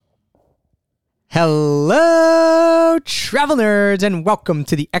Hello, travel nerds, and welcome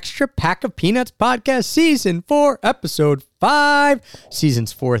to the Extra Pack of Peanuts podcast, season 4, episode 5.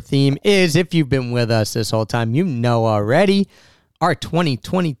 Season's 4 theme is, if you've been with us this whole time, you know already, our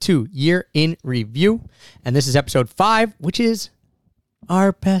 2022 year in review. And this is episode 5, which is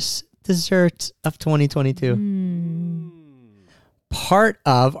our best desserts of 2022. Part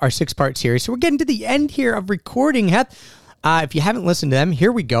of our 6-part series. So we're getting to the end here of recording. If you haven't listened to them,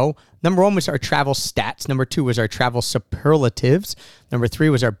 here we go. Number 1 was our travel stats. Number 2 was our travel superlatives. Number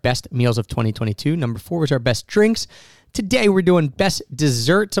 3 was our best meals of 2022. Number 4 was our best drinks. Today, we're doing best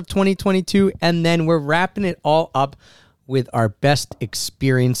desserts of 2022, and then we're wrapping it all up with our best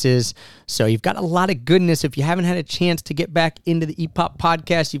experiences. So you've got a lot of goodness. If you haven't had a chance to get back into the EPOP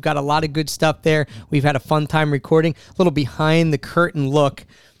podcast, you've got a lot of good stuff there. We've had a fun time recording. A little behind the curtain look.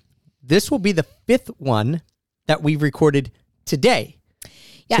 This will be the 5th one that we've recorded today.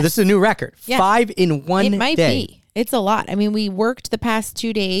 Yes. So this is a new record. Yeah. 5 in one day. It might be. It's a lot. I mean, we worked the past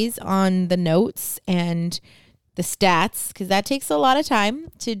 2 days on the notes and the stats, because that takes a lot of time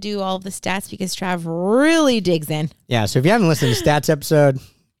to do all of the stats, because Trav really digs in. Yeah, so if you haven't listened to the stats episode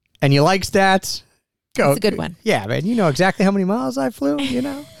and you like stats, go. It's a good one. Yeah, man, you know exactly how many miles I flew, you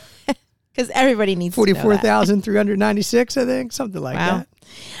know? Because everybody needs 44,396, I think, something like that.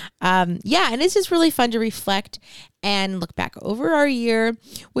 Yeah, and it's just really fun to reflect and look back over our year,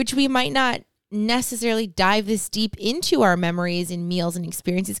 which we might not necessarily dive this deep into our memories and meals and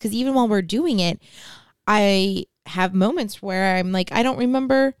experiences, because even while we're doing it, I have moments where I'm like, I don't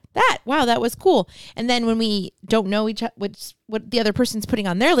remember that. Wow, that was cool. And then when we don't know what the other person's putting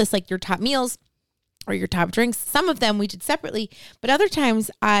on their list, like your top meals or your top drinks, some of them we did separately, but other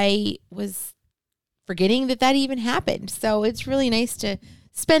times I was forgetting that even happened. So it's really nice to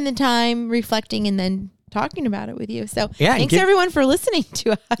spend the time reflecting and then talking about it with you. So thanks everyone for listening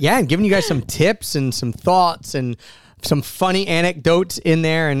to us. Yeah, and giving you guys some tips and some thoughts and some funny anecdotes in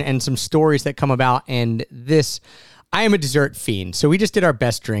there and some stories that come about. And I am a dessert fiend. So we just did our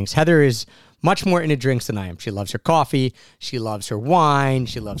best drinks. Heather is much more into drinks than I am. She loves her coffee. She loves her wine.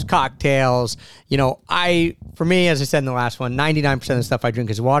 She loves cocktails. You know, for me, as I said in the last one, 99% of the stuff I drink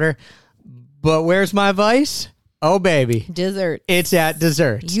is water. But where's my vice? Oh, baby. Dessert. It's at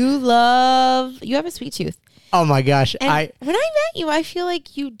desserts. You have a sweet tooth. Oh my gosh. And when I met you, I feel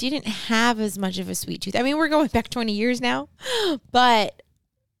like you didn't have as much of a sweet tooth. I mean, we're going back 20 years now, but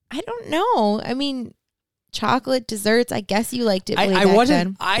I don't know. I mean, chocolate desserts, I guess you liked it way back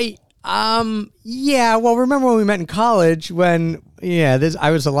then. Well, remember when we met in college I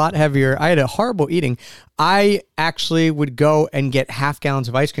was a lot heavier. I had a horrible eating. I actually would go and get half gallons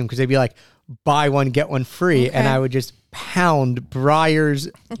of ice cream because they'd be like, buy one, get one free. Okay. And I would just pound Breyer's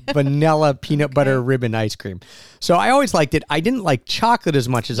vanilla peanut butter ribbon ice cream. So I always liked it. I didn't like chocolate as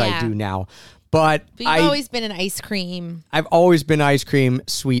much as I do now. But you've always been an ice cream. I've always been an ice cream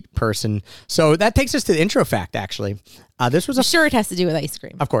sweet person. So that takes us to the intro fact, actually. Sure it has to do with ice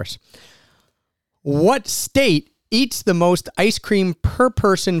cream. Of course. What state eats the most ice cream per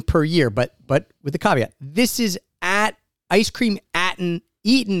person per year? But with the caveat, this is at ice cream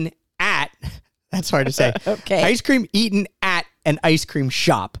eaten at, that's hard to say. Okay. Ice cream eaten at an ice cream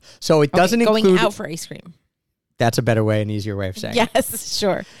shop. So it doesn't include going out for ice cream. That's a better way, an easier way of saying it. Yes,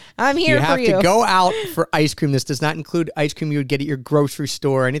 sure. I'm here for you. You have to go out for ice cream. This does not include ice cream you would get at your grocery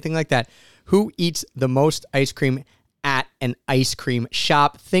store or anything like that. Who eats the most ice cream at an ice cream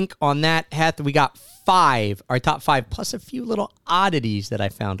shop? Think on that, Heth. We got 5, our top 5, plus a few little oddities that I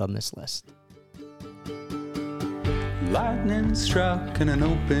found on this list. Lightning struck in an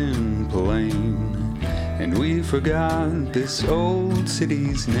open plain, and we forgot this old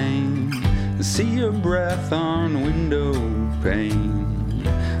city's name. See your breath on window pane.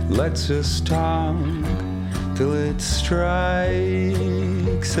 Let's just talk till it strikes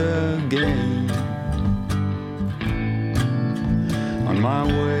again. On my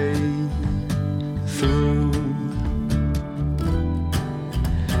way through,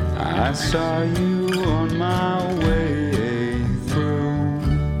 I saw you on my way through.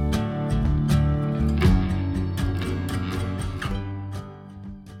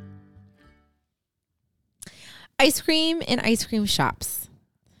 Ice cream and ice cream shops.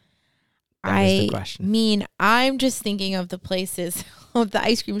 That was the question. Mean, I'm just thinking of the places of the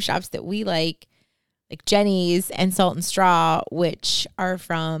ice cream shops that we like Jenny's and Salt and Straw, which are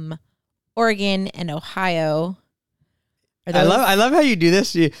from Oregon and Ohio. I love how you do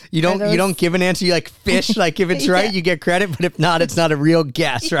this. You don't give an answer. You like fish. Like if it's right, you get credit. But if not, it's not a real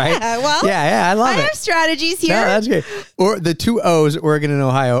guess, right? Yeah, I love it. I have strategies here. No, that's great. Or the 2 O's, Oregon and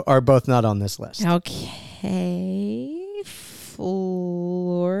Ohio, are both not on this list. Okay,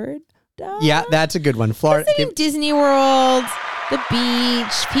 Yeah, that's a good one. Florida. Visiting Disney World, the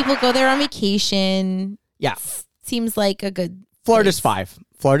beach. People go there on vacation. Yeah. Seems like a good Florida's place. 5.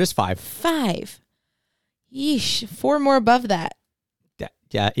 Florida's 5. 5. Yeesh. 4 more above that.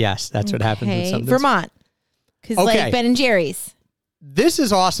 Yeah, yes, that's what happens with some. Vermont. Because like Ben and Jerry's. This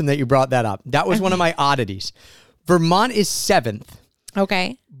is awesome that you brought that up. That was one of my oddities. Vermont is 7th.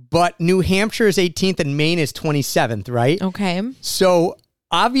 Okay. But New Hampshire is 18th and Maine is 27th, right? Okay. So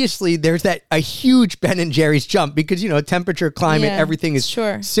obviously there's a huge Ben and Jerry's jump because, temperature, climate, everything is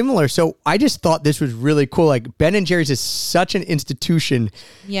similar. So I just thought this was really cool. Like Ben and Jerry's is such an institution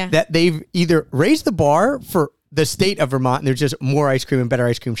that they've either raised the bar for the state of Vermont and there's just more ice cream and better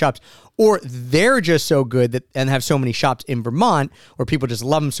ice cream shops, or they're just so good and have so many shops in Vermont where people just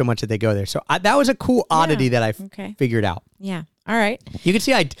love them so much that they go there. So that was a cool oddity that I figured out. Yeah. All right. You can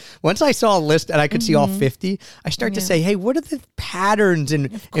see once I saw a list and I could see all 50, I start to say, hey, what are the patterns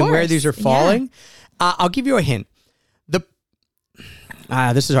and where these are falling? Yeah. I'll give you a hint.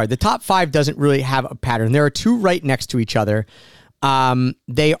 This is hard. The top 5 doesn't really have a pattern. There are 2 right next to each other.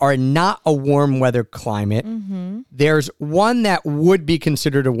 They are not a warm weather climate. Mm-hmm. There's one that would be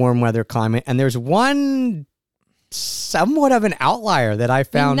considered a warm weather climate, and there's one somewhat of an outlier that I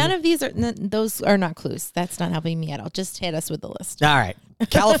found. None of those are not clues. That's not helping me at all. Just hit us with the list. All right.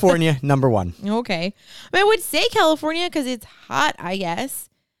 California, number 1. Okay. I would say California because it's hot, I guess.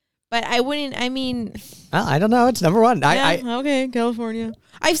 But I wouldn't, Well, I don't know. It's number 1. Okay, California.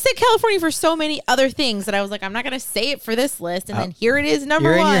 I've said California for so many other things that I was like, I'm not going to say it for this list. And then here it is,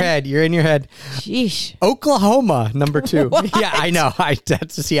 number 1. You're in your head. Sheesh. Oklahoma, number 2. Yeah, I know.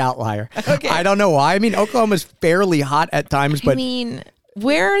 That's the outlier. Okay. I don't know why. Oklahoma's fairly hot at times, but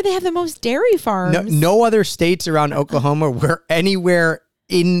where they have the most dairy farms? No other states around Oklahoma were anywhere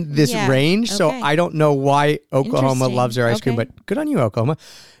in this range. So I don't know why Oklahoma loves their ice cream, but good on you, Oklahoma.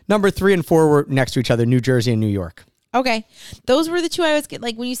 Number 3 and 4 were next to each other, New Jersey and New York. Okay. Those were the 2 I was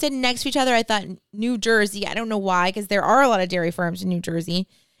like when you said next to each other, I thought New Jersey. I don't know why, because there are a lot of dairy farms in New Jersey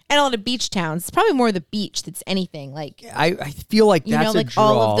and a lot of beach towns. It's probably more the beach that's anything. Like I feel like that's a draw.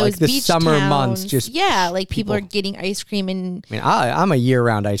 All of those like the beach summer towns, months, just like people are getting ice cream and I'm a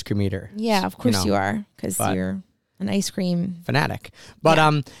year-round ice cream eater. Yeah, of course you are, because you're an ice cream fanatic.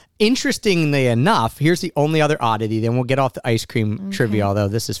 But interestingly enough, here's the only other oddity. Then we'll get off the ice cream trivia, although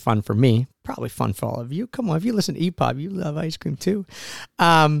this is fun for me. Probably fun for all of you. Come on, if you listen to EPOP, you love ice cream too.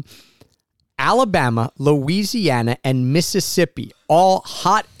 Alabama, Louisiana, and Mississippi, all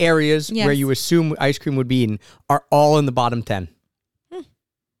hot areas where you assume ice cream would be eaten, are all in the bottom 10.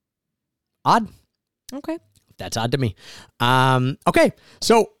 Odd. Okay. That's odd to me. Okay,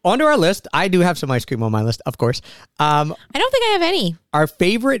 so onto our list. I do have some ice cream on my list, of course. I don't think I have any. Our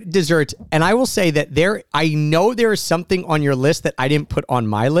favorite desserts, and I will say that I know there is something on your list that I didn't put on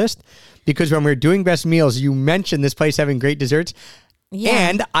my list, because when we were doing best meals, you mentioned this place having great desserts. Yeah.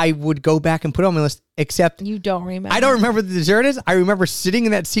 And I would go back and put it on my list, except you don't remember. I don't remember what the dessert is. I remember sitting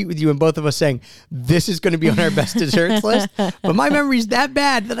in that seat with you and both of us saying, this is going to be on our best desserts list. But my memory's that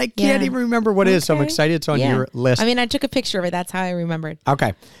bad that I can't even remember what it is. So I'm excited it's on your list. I took a picture of it. That's how I remembered.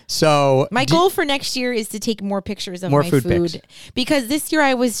 Okay. So my goal for next year is to take more pictures of my food. Because this year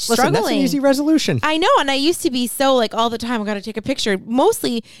I was struggling. Listen, that's an easy resolution. I know. And I used to be so like all the time, I got to take a picture.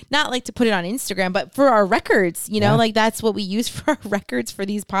 Mostly not like to put it on Instagram, but for our records, like that's what we use for our records for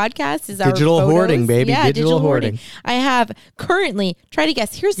these podcasts is our digital hoarding, baby. Yeah, digital hoarding. I have currently, try to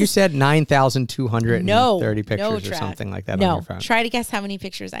guess. You said 9,230 pictures or something like that on your phone. Try to guess how many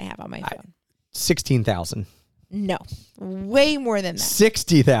pictures I have on my phone. 16,000. No. Way more than that.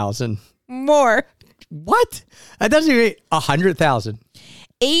 60,000. More. What? That doesn't even 100,000.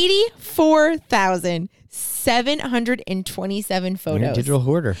 84,727 photos. You're a digital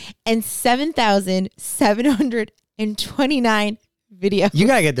hoarder. And 7,729 videos. You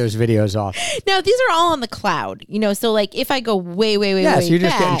got to get those videos off. Now, these are all on the cloud, so like if I go way so you're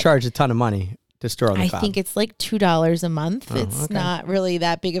just getting charged a ton of money to store on the cloud. I think it's like $2 a month. It's not really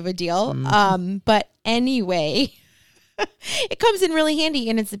that big of a deal. But anyway, it comes in really handy,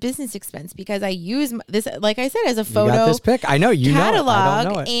 and it's a business expense because I use this, like I said, as a photo. You got this pic? I know you catalog, know it. I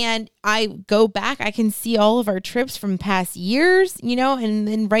don't know it. And I go back. I can see all of our trips from past years, and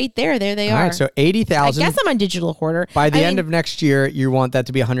then right there they are. All right, so 80,000. I guess I'm a digital hoarder. By the end of next year, you want that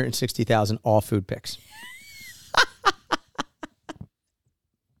to be 160,000 all food pics.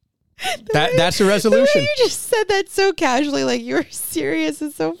 That's the resolution. You just said that so casually, like you were serious.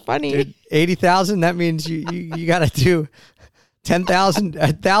 It's so funny. Dude, 80,000. That means you got to do 10,000,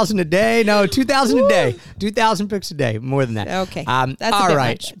 1,000 a day. No, 2,000 a day. 2,000 pics a day. More than that. Okay. That's all a bit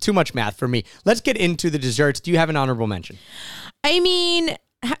right. much. Too much math for me. Let's get into the desserts. Do you have an honorable mention?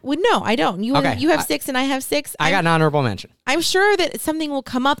 No, I don't. You Okay. you have 6 and I have 6. I got an honorable mention. I'm sure that something will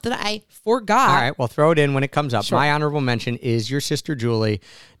come up that I forgot. All right, well, throw it in when it comes up. Sure. My honorable mention is your sister Julie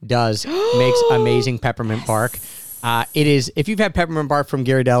makes amazing peppermint bark. It is, if you've had peppermint bark from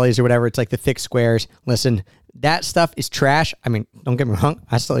Ghirardelli's or whatever, it's like the thick squares. Listen, that stuff is trash. I mean, don't get me wrong,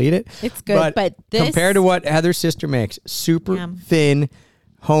 I still eat it. It's good, but this, compared to what Heather's sister makes, super Yeah. thin,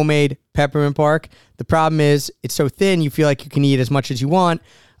 homemade peppermint bark. The problem is it's so thin, you feel like you can eat as much as you want.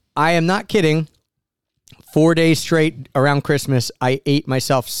 I am not kidding. 4 days straight around Christmas, I ate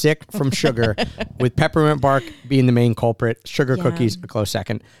myself sick from sugar, with peppermint bark being the main culprit. Sugar cookies a close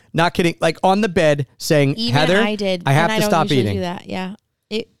second. Not kidding. Like on the bed saying, even Heather, I did. I have and to I don't stop usually eating. Do that. Yeah.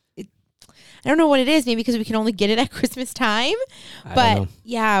 I don't know what it is. Maybe because we can only get it at Christmas time. I don't But know.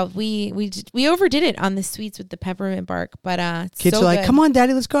 yeah, we overdid it on the sweets with the peppermint bark. But it's Kids so are like, good. come on,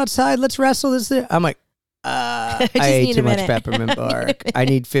 Daddy, let's go outside. Let's wrestle. I'm like, I ate need too a much minute. peppermint bark. I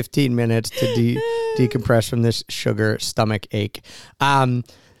need 15 minutes to decompress from this sugar stomach ache. But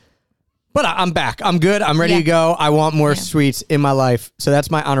I'm back. I'm good. I'm ready to go. I want more sweets in my life. So that's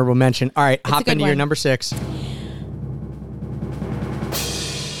my honorable mention. All right, hop good into your one. number 6.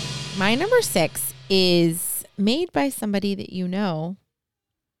 My number 6 is made by somebody that you know.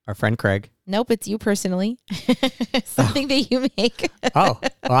 Our friend Craig. Nope, it's you personally. Something that you make. Oh,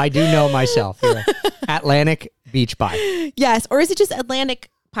 well, I do know myself. Yeah. Atlantic Beach Pie. Yes, or is it just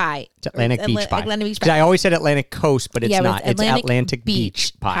Atlantic Pie? It's Atlantic Beach Pie. Atlantic Beach 'Cause Pie. I always said Atlantic Coast, but it's Yeah, but not. It's Atlantic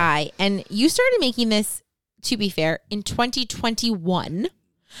Beach Pie. And you started making this, to be fair, in 2021.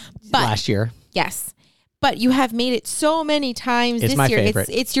 But Last year. yes. But you have made it so many times It's this my year. favorite.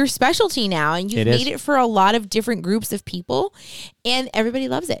 It's your specialty now, and you've It is. made it for a lot of different groups of people, and everybody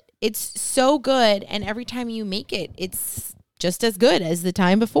loves it. It's so good, and every time you make it, it's just as good as the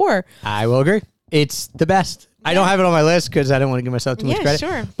time before. I will agree. It's the best. I don't have it on my list because I don't want to give myself too much Yeah, credit.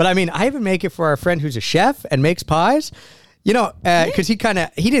 sure. But I mean, I even make it for our friend who's a chef and makes pies. You know, because he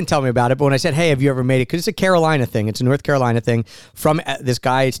didn't tell me about it, but when I said, hey, have you ever made it? Because it's a Carolina thing. It's a North Carolina thing from this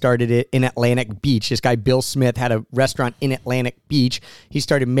guy started it in Atlantic Beach. This guy, Bill Smith, had a restaurant in Atlantic Beach. He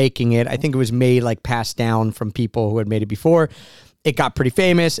started making it. I think it was made, like, passed down from people who had made it before. It got pretty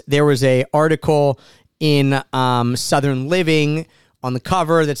famous. There was a article in Southern Living on the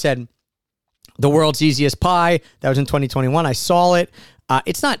cover that said, the world's easiest pie. That was in 2021. I saw it.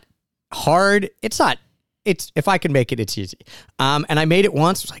 It's not hard. It's if I can make it, it's easy. And I made it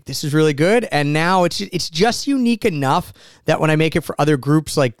once. I was like, this is really good. And now it's just unique enough that when I make it for other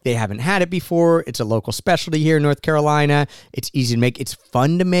groups, like they haven't had it before, it's a local specialty here in North Carolina. It's easy to make. It's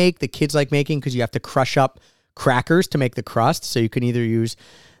fun to make. The kids like making because you have to crush up crackers to make the crust. So you can either use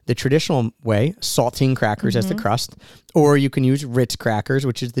the traditional way, saltine crackers as the crust, or you can use Ritz crackers,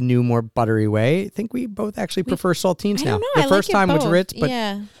 which is the new, more buttery way. I think we both actually prefer saltines I now. don't know. The I first like it time was both. Ritz, but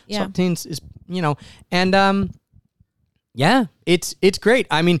yeah. saltines is, and yeah, it's great.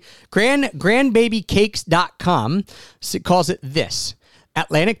 I mean, grandbabycakes.com calls it this.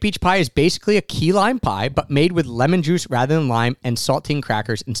 Atlantic Beach Pie is basically a key lime pie, but made with lemon juice rather than lime and saltine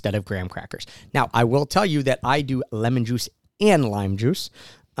crackers instead of graham crackers. Now, I will tell you that I do lemon juice and lime juice.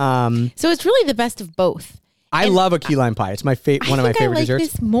 So it's really the best of both. I love a key lime pie. It's my one of my favorite I like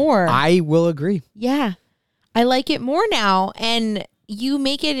desserts. this more. I will agree. Yeah. I like it more now. And you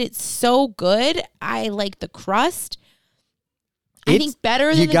make it's so good. I like the crust. I think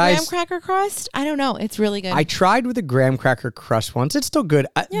better than the graham cracker crust. I don't know. It's really good. I tried with a graham cracker crust once. It's still good.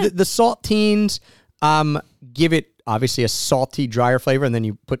 The saltines give it obviously a salty, drier flavor, and then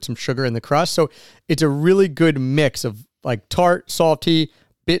you put some sugar in the crust. So it's a really good mix of like tart, salty,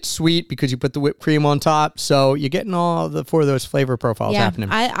 bit sweet because you put the whipped cream on top. So you're getting all the 4 of those flavor profiles happening.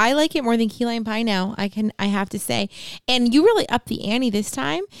 I like it more than key lime pie now. I have to say. And you really upped the ante this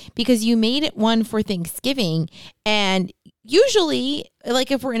time because you made it one for Thanksgiving. And usually, like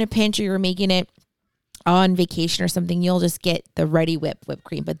if we're in a pinch or you're making it on vacation or something, you'll just get the ready whipped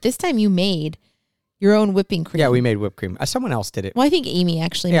cream. But this time you made your own whipping cream. Yeah, we made whipped cream. Someone else did it. Well, I think Amy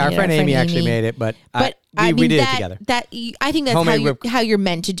actually made it. Our friend Amy actually made it, but we did it together. I think that's how you're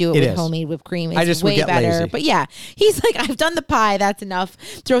meant to do it with homemade whipped cream. It's I just way would get better. lazy. But yeah, he's like, I've done the pie. That's enough.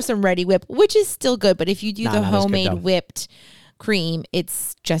 Throw some ready whip, which is still good. But if you do the homemade whipped cream,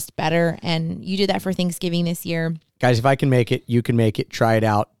 it's just better. And you did that for Thanksgiving this year. Guys, if I can make it, you can make it. Try it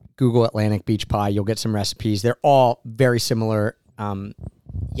out. Google Atlantic Beach Pie. You'll get some recipes. They're all very similar.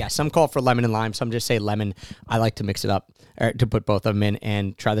 Some call for lemon and lime. Some just say lemon. I like to mix it up to put both of them in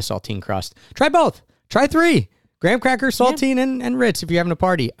and try the saltine crust. Try both. Try 3. Graham cracker, saltine, and Ritz if you're having a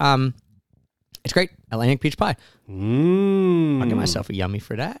party. It's great. Atlantic Beach Pie. I'll give myself a yummy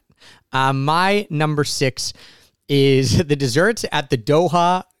for that. My number 6 is the desserts at the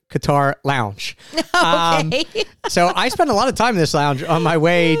Doha Qatar Lounge. Okay. So I spent a lot of time in this lounge on my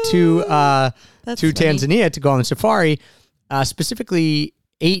way to Tanzania to go on safari, specifically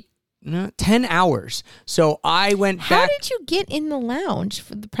 10 hours. So I went back. How did you get in the lounge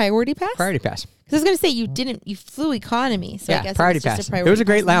for the priority pass? Priority pass. Because I was going to say you flew economy. So I guess priority it was just pass. a priority It was a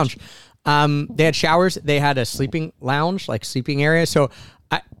great pass lounge. They had showers. They had a sleeping lounge, like sleeping area. So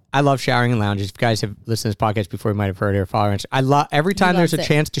I love showering in lounges. If you guys have listened to this podcast before, you might have heard it or followed it. I love every time there's a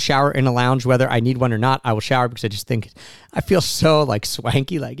chance to shower in a lounge, whether I need one or not, I will shower because I just think I feel so like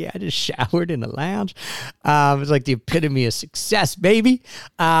swanky. Like, yeah, I just showered in a lounge. It's like the epitome of success, baby.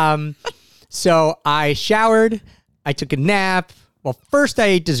 So I showered. I took a nap. Well, first I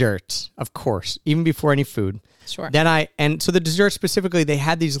ate desserts, of course, even before any food. Sure. Then so the desserts specifically, they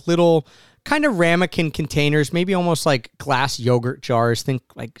had these little kind of ramekin containers, maybe almost like glass yogurt jars, think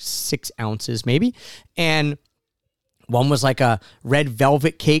like 6 ounces maybe. And one was like a red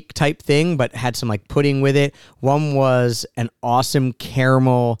velvet cake type thing, but had some like pudding with it. One was an awesome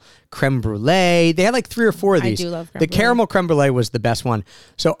caramel creme brulee. They had like 3 or 4 of these. I do love creme the brulee. caramel creme brulee was the best one.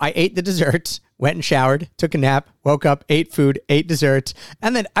 So I ate the desserts, went and showered, took a nap, woke up, ate food, ate desserts,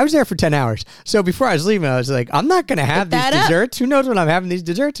 and then I was there for 10 hours. So before I was leaving, I was like, I'm not going to have these desserts. Who knows when I'm having these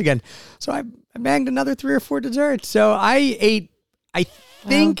desserts again? So I banged another 3 or 4 desserts. So I ate, I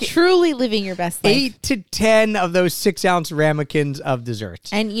think, truly living your best life. 8 to 10 of those 6-ounce ramekins of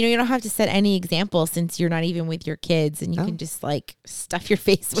desserts. And you don't have to set any example since you're not even with your kids, and you can just like stuff your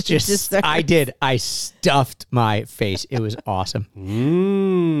face with dessert. I did. I stuffed my face. It was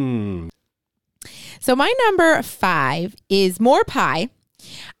awesome. So my number 5 is more pie,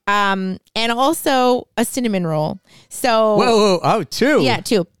 and also a cinnamon roll. So whoa. Oh, 2. Yeah,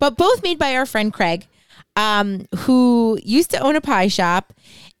 2. But both made by our friend Craig, who used to own a pie shop,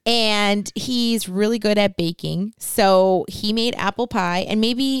 and he's really good at baking. So he made apple pie, and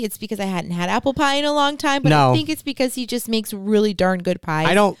maybe it's because I hadn't had apple pie in a long time, but I think it's because he just makes really darn good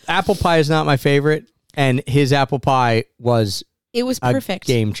pies. Apple pie is not my favorite, and his apple pie was perfect. A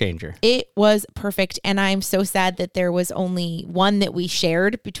game changer. It was perfect, and I'm so sad that there was only one that we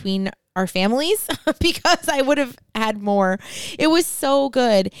shared between our families because I would have had more. It was so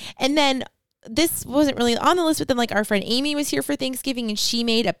good. And then this wasn't really on the list, but then like our friend Amy was here for Thanksgiving, and she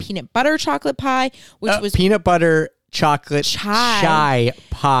made a peanut butter chocolate pie, which was peanut butter chocolate chai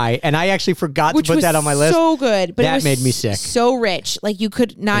pie, and I actually forgot to put that on my list. So good, but that it was made me sick. So rich, like you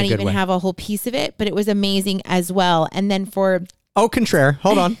could not even have a whole piece of it, but it was amazing as well. And then for au contraire,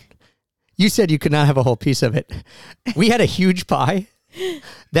 hold on, you said you could not have a whole piece of it. We had a huge pie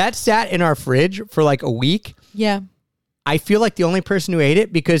that sat in our fridge for like a week. Yeah. I feel like the only person who ate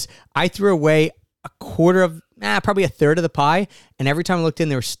it because I threw away probably a third of the pie. And every time I looked in,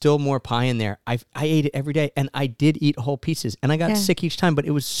 there was still more pie in there. I ate it every day, and I did eat whole pieces, and I got sick each time, but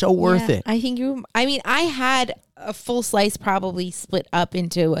it was so worth it. I had a full slice probably split up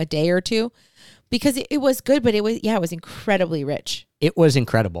into a day or two because it was good, but it was incredibly rich. It was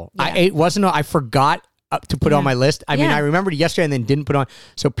incredible. Yeah. I forgot to put on my list. I mean, I remembered yesterday and then didn't put on.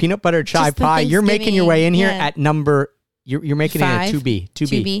 So peanut butter chai pie, you're making your way in here at number. You're making 5, it a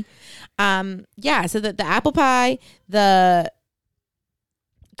 2B. 2B. So the apple pie, the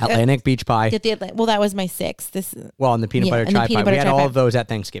Atlantic Beach pie. Well, that was my 6. And the peanut butter chai pie. We had all of those at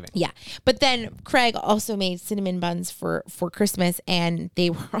Thanksgiving. Yeah. But then Craig also made cinnamon buns for Christmas, and they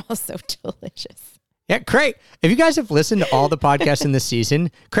were also delicious. Yeah, Craig, if you guys have listened to all the podcasts in this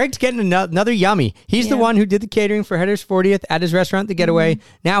season, Craig's getting another yummy. He's the one who did the catering for Heather's 40th at his restaurant, The Getaway.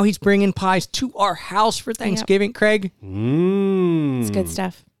 Now he's bringing pies to our house for Thanksgiving. Yep. Craig? It's good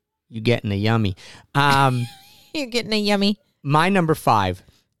stuff. You getting a yummy. You're getting a yummy. My number 5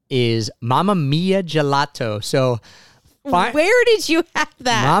 is Mamma Mia Gelato. So, where did you have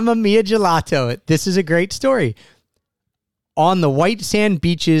that? Mamma Mia Gelato. This is a great story. On the white sand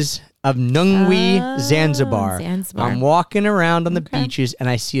beaches of Nungwi, Zanzibar. I'm walking around on the beaches, and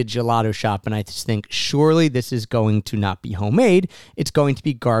I see a gelato shop, and I just think, surely this is going to not be homemade. It's going to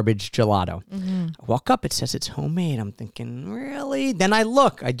be garbage gelato. Mm-hmm. I walk up, it says it's homemade. I'm thinking, really? Then I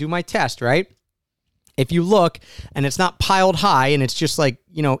look, I do my test, right? If you look, and it's not piled high, and it's just like,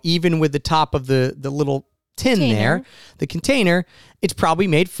 even with the top of the little tin there, the container, it's probably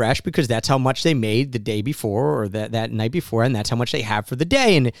made fresh because that's how much they made the day before or that night before, and that's how much they have for the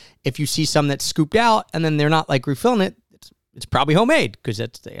day. And if you see some that's scooped out and then they're not like refilling it, it's probably homemade because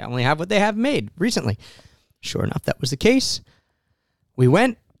they only have what they have made recently. Sure enough, that was the case. We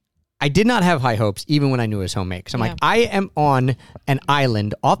went. I did not have high hopes even when I knew it was homemade because I'm like, I am on an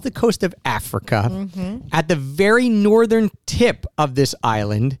island off the coast of Africa at the very northern tip of this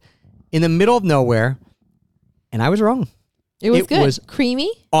island in the middle of nowhere. And I was wrong. It was It good. was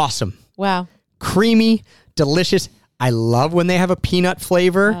Creamy. Awesome. Wow. Creamy, delicious. I love when they have a peanut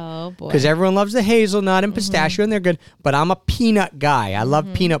flavor. Oh boy. Because everyone loves the hazelnut and pistachio, and they're good. But I'm a peanut guy. I love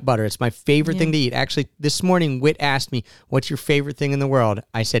peanut butter. It's my favorite thing to eat. Actually, this morning, Whit asked me, "What's your favorite thing in the world?"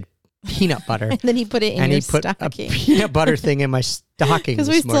 I said, "Peanut butter." And then he put it in And your he put stocking. a peanut butter thing in my stocking Because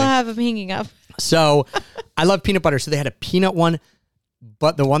this we still morning. have them hanging up. So I love peanut butter. So they had a peanut one,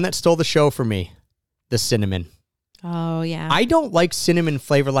 but the one that stole the show for me, the cinnamon. Oh yeah. I don't like cinnamon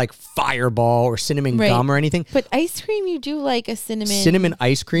flavor like Fireball or cinnamon Right. gum or anything. But ice cream, you do like a Cinnamon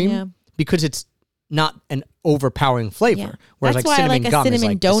ice cream Yeah. because it's not an overpowering flavor. Yeah. Whereas That's like why I cinnamon like a gum is cinnamon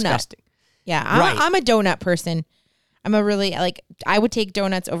like donut. disgusting. Yeah, Right. I'm a donut person. I'm a really I would take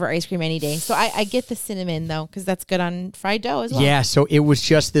donuts over ice cream any day. So I get the cinnamon though, because that's good on fried dough as well. Yeah, so it was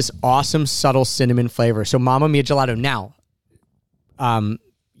just this awesome, subtle cinnamon flavor. So Mamma Mia Gelato. Now,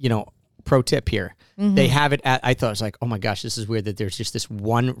 pro tip here. They have it at, I thought it was like, oh my gosh, this is weird that there's just this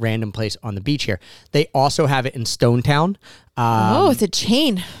one random place on the beach here. They also have it in Stonetown. It's a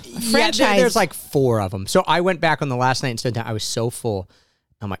chain, a franchise. Yeah, there's like 4 of them. So I went back on the last night in Stonetown. I was so full.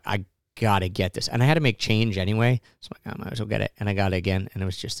 I'm like, I gotta get this. And I had to make change anyway. So I'm like, I might as well get it. And I got it again. And it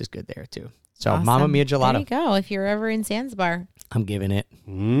was just as good there too. So Awesome. Mamma Mia Gelato. There you go. If you're ever in Zanzibar. I'm giving it.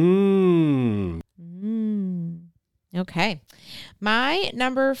 Okay. My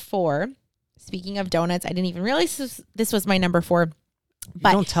number 4, speaking of donuts, I didn't even realize this was my number 4.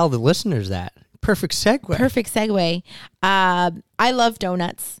 But Don't tell the listeners that. Perfect segue. perfect segue. I love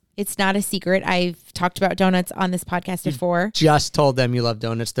donuts. It's not a secret. I've talked about donuts on this podcast before. Just told them you love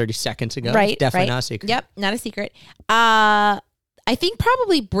donuts 30 seconds ago. Right. Definitely right. not a secret. Yep. Not a secret. I think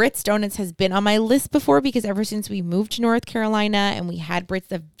probably Brits Donuts has been on my list before because ever since we moved to North Carolina and we had Brits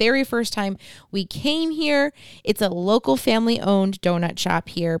the very first time we came here, it's a local family-owned donut shop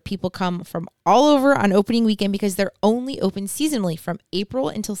here. People come from all over on opening weekend because they're only open seasonally from April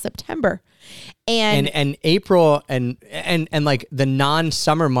until September. And April and like the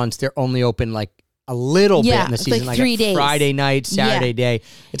non-summer months, they're only open like a little bit in the it's season, like like 3 a days. Friday night, Saturday day.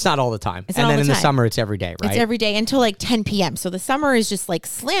 It's not all the time. It's and not then all in the the time. summer, it's every day, right? It's every day until like 10 p.m. So the summer is just like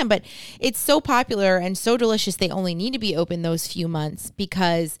slam, but it's so popular and so delicious. They only need to be open those few months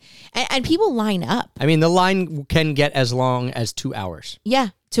because, and people line up. I mean, the line can get as long as 2 hours. Yeah.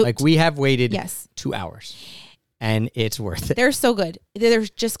 Like we have waited Yes. 2 hours and it's worth it. They're so good. They're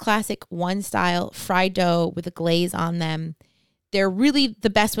just classic one style fried dough with a glaze on them. They're really the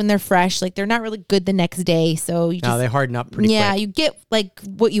best when they're fresh. Like they're not really good the next day. So you No, just, they harden up pretty quick. you get like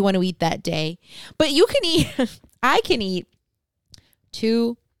what you want to eat that day. But you can eat, I can eat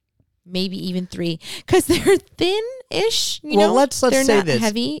 2, maybe even 3 because they're thin-ish. You Well, know? let's they're say not this.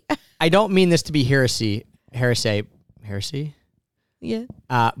 heavy. I don't mean this to be heresy. Yeah.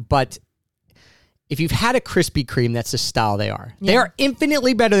 But if you've had a Krispy Kreme, that's the style they are. They Yeah. are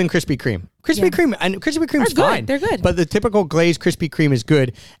infinitely better than Krispy Kreme. Krispy Kreme and Krispy Kreme's They're good. fine. They're good. But the typical glazed Krispy Kreme is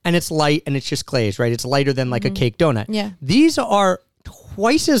good, and it's light and it's just glazed, right? It's lighter than like a cake donut. Yeah. These are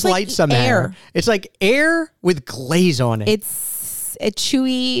twice as like light somehow. air. It's like air with glaze on it. It's a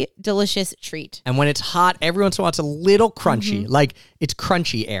chewy, delicious treat. And when it's hot, every once in a while it's a little crunchy. Like it's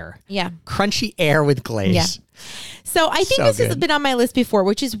crunchy air. Yeah. Crunchy air with glaze. Yeah. So I think So this has good. been on my list before,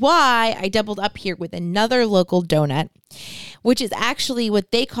 which is why I doubled up here with another local donut, which is actually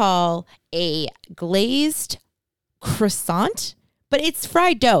what they call a glazed croissant, but it's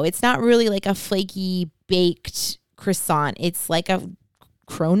fried dough. It's not really like a flaky baked croissant. It's like a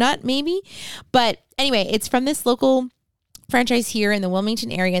cronut maybe. But anyway, it's from this local franchise here in the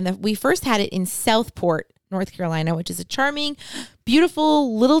Wilmington area. And we first had it in Southport, North Carolina, which is a charming,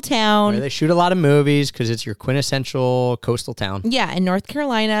 beautiful little town. Where they shoot a lot of movies because it's your quintessential coastal town. Yeah, in North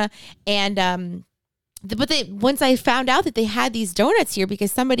Carolina. And once I found out that they had these donuts here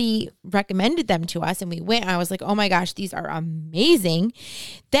because somebody recommended them to us and we went, I was like, oh my gosh, these are amazing.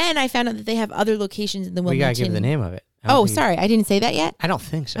 Then I found out that they have other locations in the We Wilmington. gotta give the name of it. I don't Oh, think- sorry. I didn't say that yet. I don't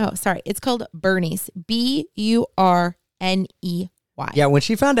think so. Oh, sorry. It's called Bernie's. Burney. Yeah, when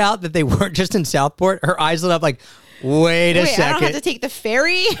she found out that they weren't just in Southport, her eyes lit up like, wait a Wait, I don't have to second. take the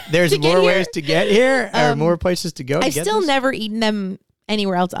ferry. There's to get more here? ways to get here or more places to go to I've get still this? never eaten them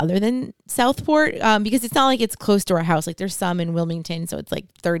anywhere else other than Southport because it's not like it's close to our house. Like there's some in Wilmington, so it's like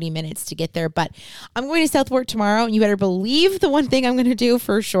 30 minutes to get there. But I'm going to Southport tomorrow, and you better believe the one thing I'm going to do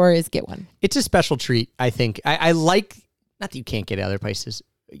for sure is get one. It's a special treat, I think. I like, not that you can't get it other places.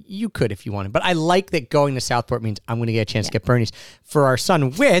 You could if you wanted. But I like that going to Southport means I'm going to get a chance to get Bernie's. For our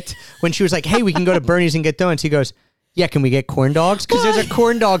son, Whit, when she was like, hey, we can go to Bernie's and get donuts, he goes, yeah, can we get corn dogs? Because there's a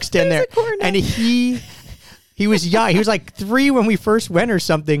corn dog stand there. There's a corn dog. And he He was young. He was like 3 when we first went or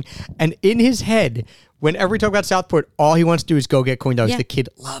something. And in his head, whenever we talk about Southport, all he wants to do is go get corn dogs. Yeah. The kid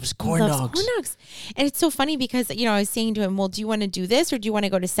loves corn dogs. Corn dogs. And it's so funny because, I was saying to him, well, do you want to do this or do you want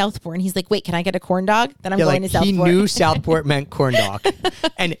to go to Southport? And he's like, wait, can I get a corn dog? Then I'm going to Southport. He knew Southport meant corn dog.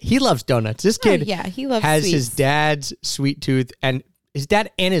 And he loves donuts. This kid he loves has sweets. his dad's sweet tooth and his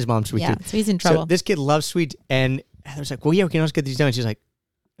dad and his mom's sweet tooth. Yeah, so he's in trouble. So this kid loves sweets. And Heather's like, well, yeah, we can also get these donuts. He's like,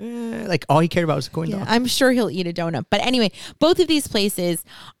 like all he cared about was the corn dog. I'm sure he'll eat a donut. But anyway, both of these places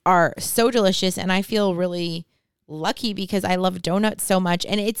are so delicious. And I feel really lucky because I love donuts so much.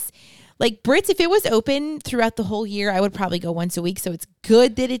 And it's like Brits, if it was open throughout the whole year, I would probably go once a week. So it's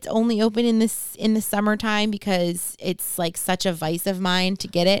good that it's only open in the summertime because it's like such a vice of mine to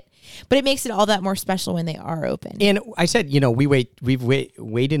get it. But it makes it all that more special when they are open. And I said, we've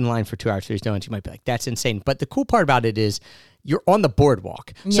waited in line for 2 hours for these donuts. You might be like, that's insane. But the cool part about it is you're on the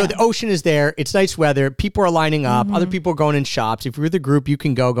boardwalk. So the ocean is there. It's nice weather. People are lining up. Other people are going in shops. If you're the group, you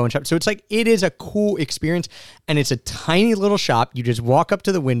can go and shop. So it's like, it is a cool experience. And it's a tiny little shop. You just walk up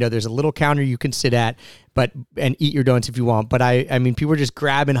to the window. There's a little counter you can sit at and eat your donuts if you want. But I mean, people are just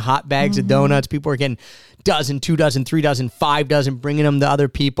grabbing hot bags of donuts. People are getting dozen, 2 dozen, 3 dozen, 5 dozen, bringing them to other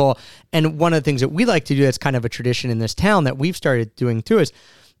people. And one of the things that we like to do that's kind of a tradition in this town that we've started doing too is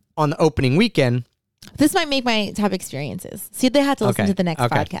on the opening weekend. This might make my top experiences. See, they have to listen to the next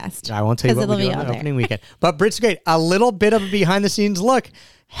podcast. I won't tell you what we do on the opening weekend. But Brit's great. A little bit of a behind the scenes look.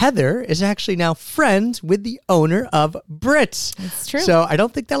 Heather is actually now friends with the owner of Brits. It's true. So I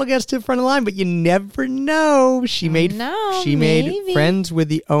don't think that'll get us to the front of the line, but you never know. She made friends with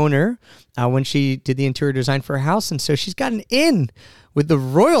the owner when she did the interior design for her house, and so she's gotten in with the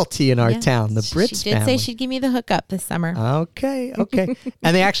royalty in our town, the Brits She did say she'd give me the hookup this summer. Okay.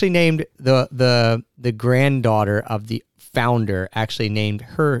 And they actually named the granddaughter of the founder actually named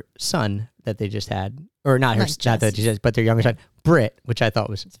her son that they just had, or not her, not that she said, but their younger son, Brit, which I thought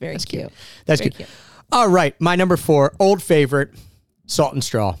was very cute. That's cute. All right, my number 4, old favorite, Salt and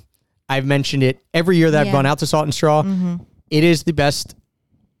Straw. I've mentioned it every year that I've gone out to Salt and Straw. It is the best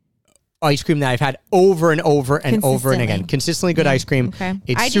ice cream that I've had over and over and over and again. Consistently good ice cream. Okay.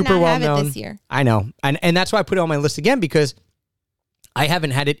 It's super well known. I did not have it this year. I know. And that's why I put it on my list again, because I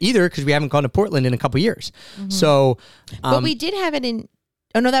haven't had it either because we haven't gone to Portland in a couple years. So, but we did have it in.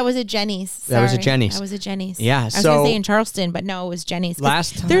 Oh no, that was at Jenny's. Sorry. That was at Jenny's. That was at Jenny's. Yeah. I was going to say in Charleston, but no, it was Jenny's.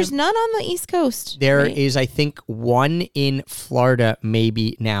 Last time, there's none on the East Coast. There is, I think, one in Florida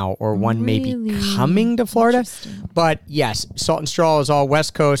maybe now, or one maybe coming to Florida. But yes, Salt and Straw is all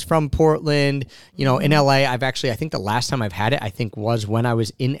West Coast from Portland. In LA, I think the last time I've had it, I think was when I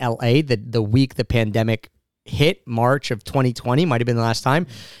was in LA, the week the pandemic hit, March of 2020 might have been the last time.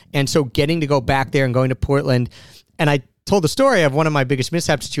 And so getting to go back there and going to Portland, and I told the story of one of my biggest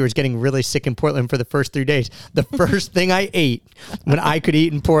mishaps this year was getting really sick in Portland for the first 3 days. The first thing I ate when I could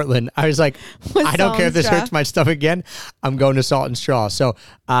eat in Portland, I was like, I don't care if this hurts my stomach again. I'm going to Salt and Straw. So,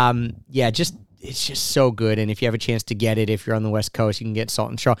 it's just so good. And if you have a chance to get it, if you're on the West Coast, you can get Salt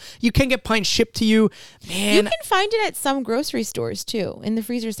and Straw. You can get pints shipped to you. Man, you can find it at some grocery stores too, in the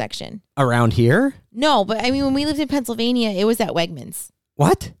freezer section. Around here? No, but I mean, when we lived in Pennsylvania, it was at Wegmans.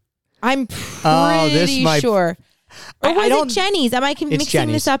 What? I'm pretty sure. Or was it Jenny's? Am I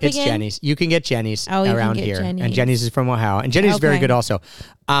mixing this up again? It's Jenny's. You can get Jenny's around here. Jenny's. And Jenny's is from Ohio. And Jenny's is very good also.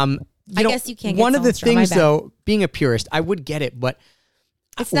 I guess you can't get one of the Salt and Straw, things, though, being a purist, I would get it, but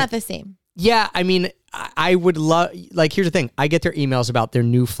it's not the same. Yeah, I mean, I would love, like, here's the thing. I get their emails about their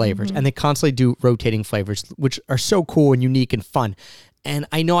new flavors, and they constantly do rotating flavors, which are so cool and unique and fun. And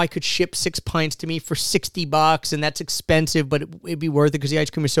I know I could ship 6 pints to me for $60, and that's expensive, but it'd be worth it because the ice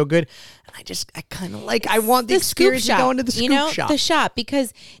cream is so good. And I kind of like, I want the experience of going to the scoop shop. The shop,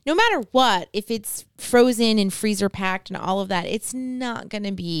 because no matter what, if it's frozen and freezer packed and all of that, it's not going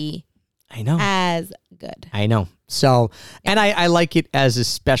to be as good. I know. So, and I like it as a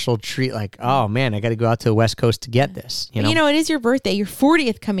special treat, like, oh man, I got to go out to the West Coast to get this. It is your birthday, your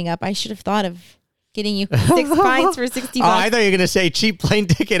 40th coming up. I should have thought of getting you 6 pints for $60. Oh, I thought you were gonna say cheap plane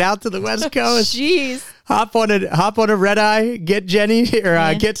ticket out to the West Coast. Jeez. Hop on a red eye, get Jenny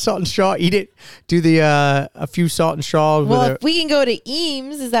or get Salt and Straw, eat it, do the a few Salt and Straw. Well, if we can go to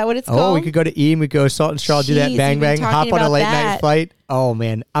Eames, is that what it's called? Oh, we could go to Eames, we could go Salt and Straw, do that bang bang, hop on a late night flight. Oh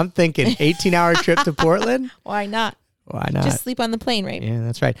man, I'm thinking 18-hour trip to Portland. Why not? Why not? Just sleep on the plane, right? Yeah,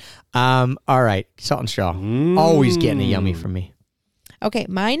 that's right. All right, Salt and Straw, always getting a yummy from me. Okay,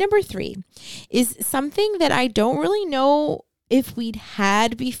 my number 3 is something that I don't really know if we'd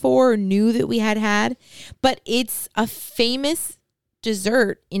had before or knew that we had, but it's a famous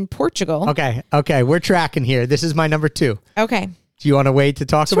dessert in Portugal. Okay, we're tracking here. This is my number 2. Okay. Do you want to wait to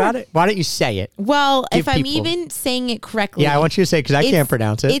talk about it? Why don't you say it? Well, Give if I'm people- even saying it correctly. Yeah, I want you to say it because I can't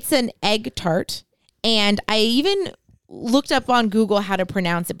pronounce it. It's an egg tart. And I even looked up on Google how to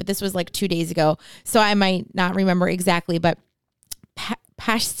pronounce it, but this was like 2 days ago. So I might not remember exactly, but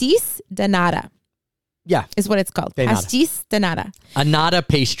pastis de nata Yeah. is what it's called. De nata. Pastis de nata. A nata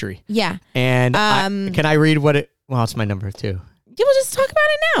pastry. Yeah. And can I read what it... Well, it's my number 2. Yeah, we'll just talk about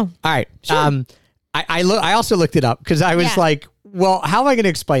it now. All right. Sure. I also looked it up because I was like, well, how am I going to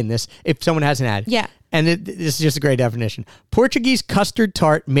explain this if someone hasn't had it? Yeah. And this is just a great definition. Portuguese custard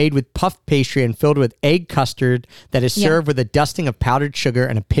tart made with puffed pastry and filled with egg custard that is served with a dusting of powdered sugar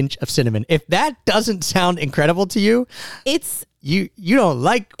and a pinch of cinnamon. If that doesn't sound incredible to you, It's you don't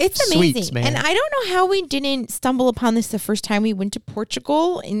like It's sweets, amazing. man. And I don't know how we didn't stumble upon this the first time we went to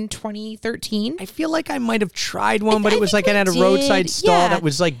Portugal in 2013. I feel like I might have tried one, but I it was think like at a we roadside did. stall Yeah. that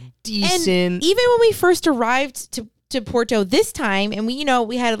was like decent. And even when we first arrived to Porto this time, and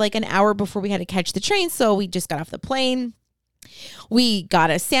we had like an hour before we had to catch the train, so we just got off the plane. We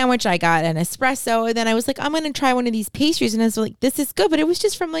got a sandwich. I got an espresso, and then I was like, I'm going to try one of these pastries, and I was like, this is good, but it was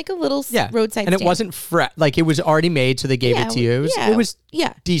just from like a little roadside and it stand. wasn't fresh. Like it was already made, so they gave it to you. It was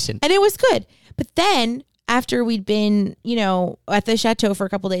decent. And it was good. But then after we'd been, at the chateau for a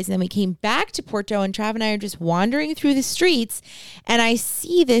couple of days, and then we came back to Porto, and Trav and I are just wandering through the streets, and I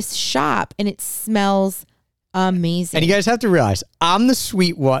see this shop, and it smells amazing. And you guys have to realize, I'm the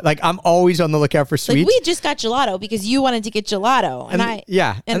sweet one. Like I'm always on the lookout for sweets. Like we just got gelato because you wanted to get gelato, and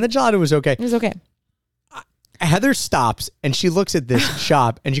and the gelato was okay. It was okay. Heather stops and she looks at this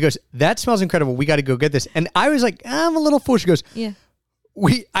shop and she goes, "That smells incredible. We got to go get this." And I was like, "I'm a little fool." She goes, Yeah.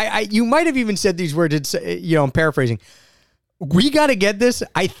 You might have even said these words. It's, I'm paraphrasing. We got to get this.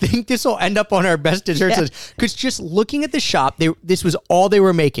 I think this will end up on our best desserts list. Because just looking at the shop, this was all they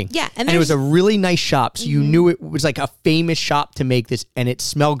were making. Yeah. And it was a really nice shop. So you knew it was like a famous shop to make this. And it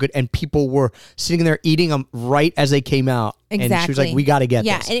smelled good. And people were sitting there eating them right as they came out. Exactly. And she was like, we got to get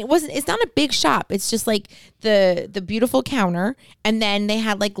this. Yeah, and it's not a big shop. It's just like the beautiful counter. And then they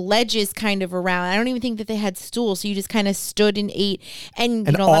had like ledges kind of around. I don't even think that they had stools. So you just kind of stood and ate.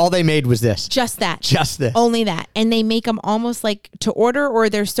 And all they made was this. Just that. Just this. Only that. And they make them almost like to order, or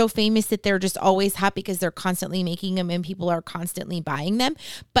they're so famous that they're just always hot because they're constantly making them and people are constantly buying them.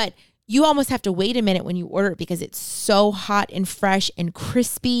 But you almost have to wait a minute when you order it because it's so hot and fresh and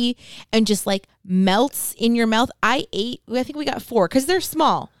crispy and just like melts in your mouth. I think we got 4 because they're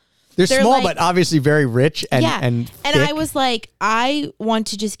small. They're small, like, but obviously very rich and thick. And I was like, I want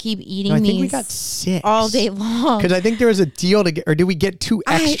to just keep eating these. I think we got 6 all day long. Because I think there was a deal to get, or did we get 2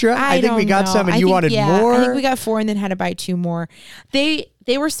 extra? I think we got some, and you wanted more. I think we got 4 and then had to buy 2 more.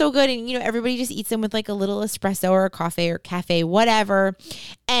 They were so good, and everybody just eats them with like a little espresso or a coffee or cafe, whatever.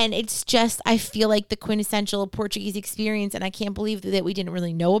 And it's just, I feel like the quintessential Portuguese experience, and I can't believe that we didn't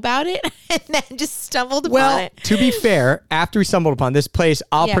really know about it and then just stumbled upon it. To be fair, after we stumbled upon this place,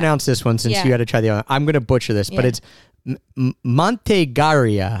 I'll pronounce this one since you had to try the other. I'm going to butcher this, but it's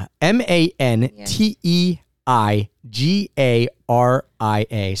Mantegaria, Mantegaria.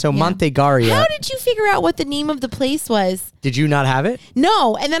 So Mantegaria. How did you figure out what the name of the place was? Did you not have it?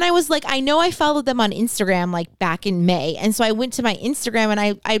 No. And then I was like, I know I followed them on Instagram like back in May. And so I went to my Instagram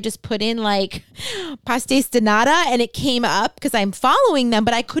and I just put in like pastéis de nata and it came up because I'm following them,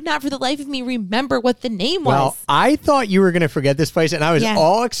 but I could not for the life of me remember what the name was. Well, I thought you were going to forget this place and I was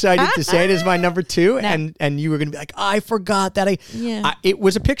all excited to say it as my number 2 and you were going to be like, I forgot that it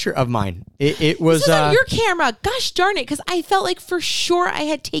was a picture of mine. It was this was on your camera. Gosh darn it. Because I felt like for sure I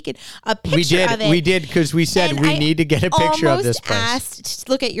had taken a picture of it. We did because we said we need to get a picture of this place. I asked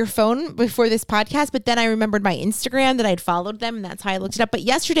to look at your phone before this podcast, but then I remembered my Instagram that I'd followed them, and that's how I looked it up. But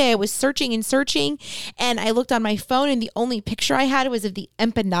yesterday I was searching, and I looked on my phone, and the only picture I had was of the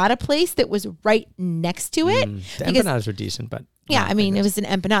empanada place that was right next to it. The empanadas were decent, but... Yeah, I mean, it was an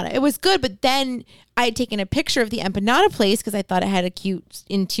empanada. It was good, but then I had taken a picture of the empanada place because I thought it had a cute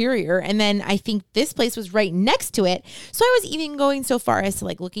interior. And then I think this place was right next to it. So I was even going so far as to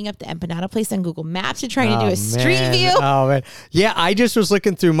like looking up the empanada place on Google Maps and trying to do a street view. Oh, man. Yeah, I just was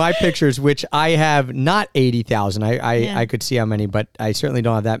looking through my pictures, which I have not 80,000. I could see how many, but I certainly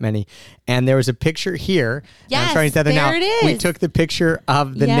don't have that many. And there was a picture here. Yes, I'm trying to there now. it is. We took the picture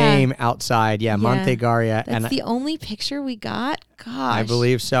of the name outside. Yeah, Mantegaria. That's the only picture we got? Gosh. I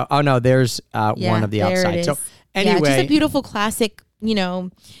believe so. Oh, no, there's one of the outside. So anyway. Yeah, just a beautiful classic,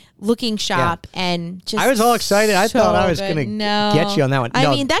 looking shop and just I was all excited. I thought I was going to get you on that one.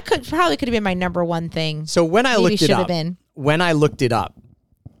 I mean, that could have been my number 1 thing. So when I looked it up,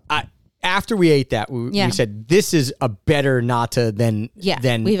 after we ate that, we Yeah. said this is a better nata than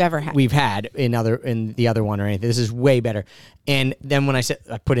we've ever had. We've had in the other one or anything. This is way better. And then when I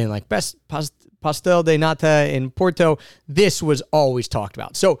put in like best pastel de nata in Porto, this was always talked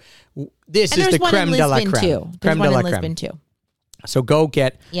about. So this is the creme de la creme. There's one in Lisbon too. So go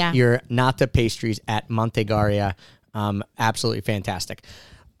get Yeah. your nata pastries at Montegaria. Absolutely fantastic.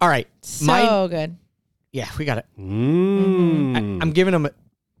 All right. So good. Yeah, we got it. Mm. I'm giving them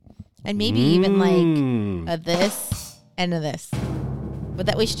And maybe even like a this and a this. But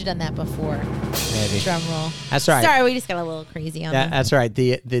that we should have done that before. maybe. Drum roll. That's all right. Sorry, we just got a little crazy on that. That's all right.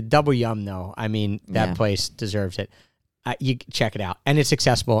 The double yum though. I mean, that Yeah. place deserves it. You check it out, and it's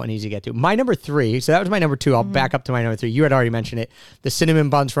accessible and easy to get to. My number 3. So that was my number 2. I'll back up to my number 3. You had already mentioned it. The cinnamon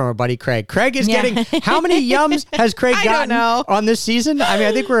buns from our buddy Craig. Craig is Yeah. getting how many yums has Craig I don't gotten know. on this season? I mean,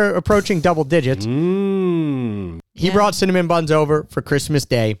 I think we're approaching double digits. Mm. He Yeah. brought cinnamon buns over for Christmas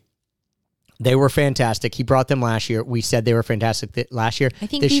Day. They were fantastic. He brought them last year. We said they were fantastic last year. I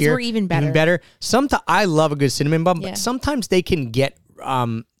think this these year, were even better. I love a good cinnamon bun, Yeah. but sometimes they can get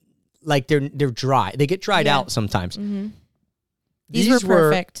like they're dry. They get dried Yeah. out sometimes. Mm-hmm. These were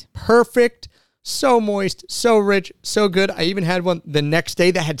perfect. Perfect. So moist, so rich, so good. I even had one the next day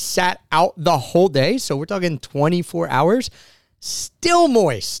that had sat out the whole day. So we're talking 24 hours. Still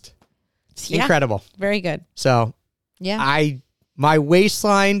moist. Yeah. Incredible. Very good. So Yeah. my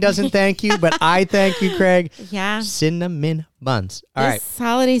waistline doesn't thank you, but I thank you, Craig. Yeah. Cinnamon buns. All right. This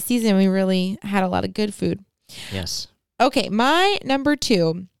holiday season, we really had a lot of good food. Yes. Okay, my number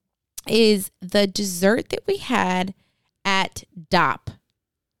 2 is the dessert that we had at DOP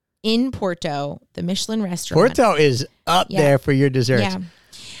in Porto, the Michelin restaurant. Porto is up Yeah. there for your desserts. Yeah.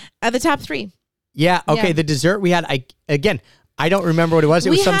 At the top 3. Yeah. Okay. Yeah. The dessert we had, I don't remember what it was.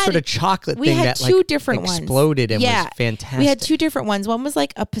 It was some sort of chocolate we thing had that two like different ones. exploded and Yeah. was fantastic. We had 2 different ones. One was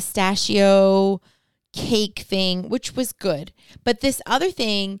like a pistachio cake thing, which was good. But this other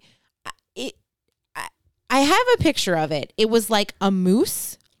thing, I have a picture of it. It was like a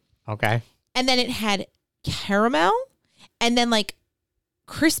mousse, Okay. and then it had caramel, and then like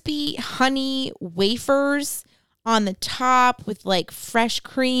crispy honey wafers on the top with like fresh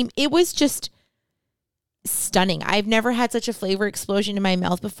cream. It was just stunning. I've never had such a flavor explosion in my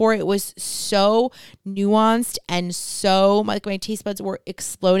mouth before. It was so nuanced and so like my taste buds were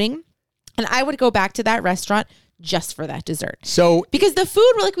exploding. And I would go back to that restaurant just for that dessert. So Because the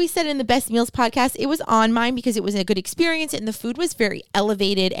food, like we said in the Best Meals podcast, it was on mine because it was a good experience and the food was very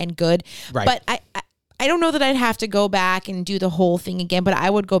elevated and good. Right. But I don't know that I'd have to go back and do the whole thing again, but I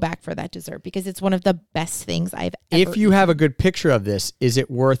would go back for that dessert because it's one of the best things I've ever if you have a good picture of this, is it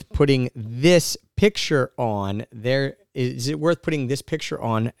worth putting this picture on there? Is it worth putting this picture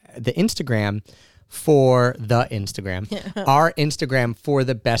on the Instagram for the Instagram, our Instagram for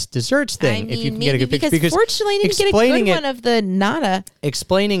the best desserts thing? If you can get a good picture, because fortunately I didn't get a good one of the nata.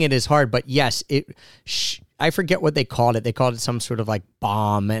 Explaining it is hard, but yes, I forget what they called it. They called it some sort of like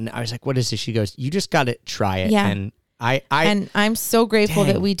bomb, and I was like, "What is this?" She goes, "You just got to try it." Yeah. And And I'm so grateful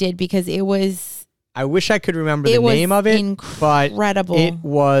Dang. that we did because it was I wish I could remember the was name of it, incredible. but it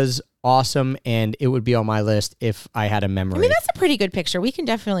was awesome, and it would be on my list if I had a memory. I mean, that's a pretty good picture. We can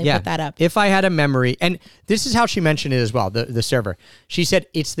definitely put that up. If I had a memory, and this is how she mentioned it as well, the server. She said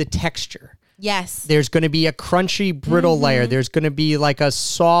it's the texture. Yes. There's going to be a crunchy, brittle layer. There's going to be like a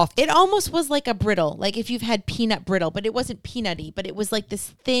soft. It almost was like a brittle, like if you've had peanut brittle, but it wasn't peanutty, but it was like this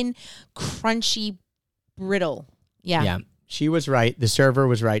thin, crunchy brittle. Yeah. Yeah, she was right. The server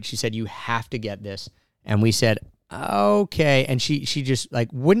was right. She said, you have to get this. And we said, okay. And she just like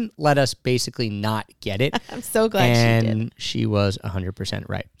wouldn't let us basically not get it. I'm so glad she did. And she was 100%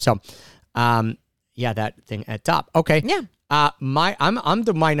 right. So, yeah, that thing at top. Okay. Yeah. I'm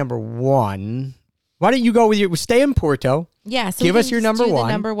my number 1. Why don't you go with your stay in Porto? Yeah. So Give we us can your just number do the 1.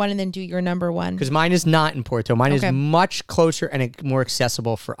 number 1 and then do your number 1. Because mine is not in Porto. Mine is Okay. much closer and more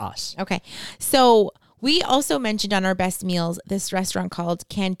accessible for us. Okay. So we also mentioned on our best meals this restaurant called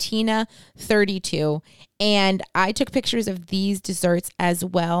Cantina 32. And I took pictures of these desserts as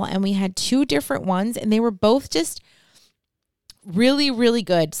well. And we had 2 different ones and they were both just really, really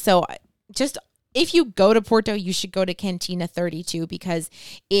good. So just if you go to Porto, you should go to Cantina 32 because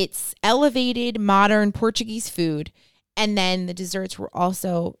it's elevated, modern Portuguese food. And then the desserts were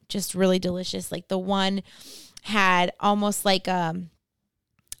also just really delicious. Like the one had almost like a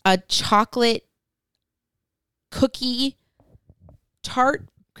chocolate cookie tart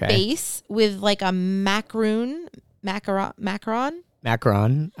base with like a macaron, Macaron,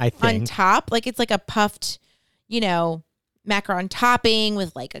 I think. on top. Like it's like a puffed, macaron topping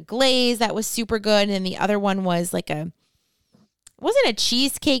with like a glaze that was super good. And the other one was like wasn't a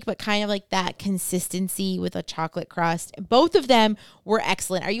cheesecake, but kind of like that consistency with a chocolate crust. Both of them were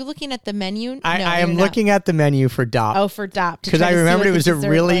excellent. Are you looking at the menu? I am looking at the menu for DOP. Oh, for DOP. Because I remembered it was a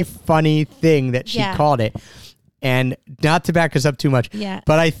really funny thing that she called it. And not to back us up too much,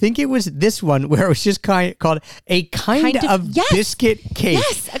 but I think it was this one where it was just called a kind of biscuit cake.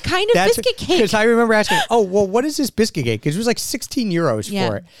 Yes, a kind of biscuit cake. Because I remember asking, oh, well, what is this biscuit cake? Because it was like 16 euros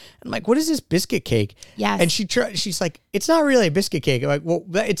for it. I'm like, what is this biscuit cake? Yes. And she's like, it's not really a biscuit cake. I'm like, well,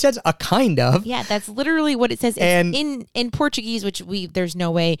 it says a kind of. Yeah, that's literally what it says. And in Portuguese, which there's no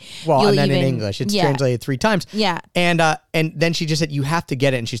way. Well, and then in English, it's translated 3 times. Yeah. And then she just said, you have to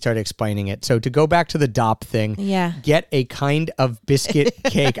get it. And she started explaining it. So to go back to the DOP thing. Yeah. Get a kind of biscuit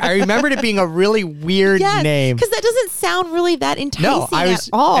cake. I remembered it being a really weird name. Because that doesn't sound really that enticing at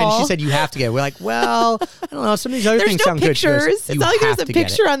all. And she said, you have to get it. We're like, well, I don't know. Some of these other things sound good. There's no pictures. It's not like there's a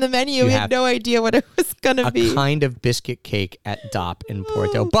picture on the menu. We had no idea what it was going to be. A kind of biscuit cake at DOP in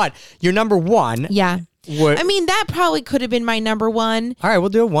Porto. But your number one. Yeah. I mean, that probably could have been my number one. All right, we'll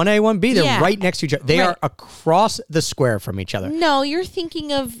do a 1A, 1B. They're right next to each other. They are across the square from each other. No, you're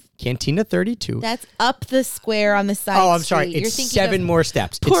thinking of Cantina 32. That's up the square on the side. Oh, I'm sorry. It's 7 more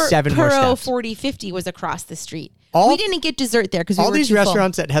steps. It's 7 more Puro steps. 4050 was across the street. We didn't get dessert there because all these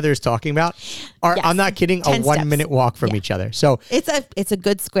restaurants that Heather's talking about are, I'm not kidding, a 1 minute walk from each other. So it's a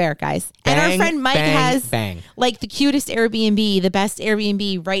good square, guys. And our friend Mike has like the cutest Airbnb, the best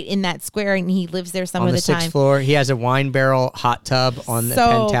Airbnb right in that square, and he lives there some of the time. On the 6th floor, he has a wine barrel hot tub on the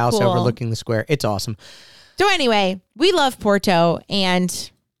penthouse overlooking the square. It's awesome. So anyway, we love Porto,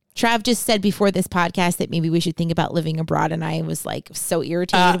 and Trav just said before this podcast that maybe we should think about living abroad, and I was like so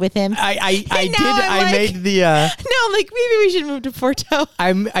irritated with him. I made the no, like maybe we should move to Porto.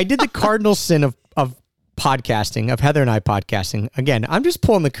 I did the cardinal sin of podcasting, of Heather and I podcasting. Again, I'm just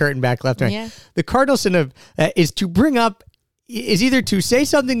pulling the curtain back left and right. Yeah. The cardinal sin of is to bring up is either to say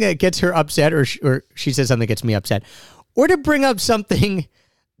something that gets her upset, or she says something that gets me upset, or to bring up something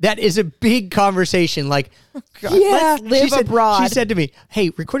that is a big conversation. Like, let's live abroad. She said to me,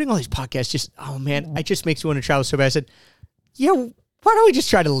 hey, recording all these podcasts it just makes me want to travel so bad. I said, yeah, why don't we just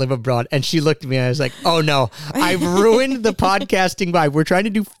try to live abroad? And she looked at me and I was like, oh no, I've ruined the podcasting vibe. We're trying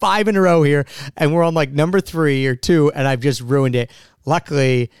to do 5 in a row here and we're on like number 3 or 2 and I've just ruined it.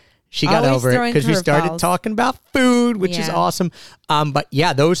 Luckily, she got over it because we started talking about food, which is awesome. But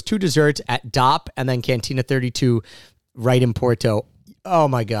yeah, those 2 desserts at DOP and then Cantina 32 right in Porto. Oh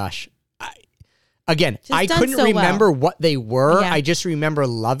my gosh. I couldn't remember what they were. Yeah. I just remember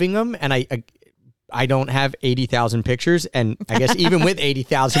loving them. And I don't have 80,000 pictures. And I guess even with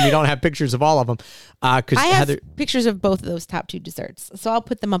 80,000, we don't have pictures of all of them. I have pictures of both of those top 2 desserts. So I'll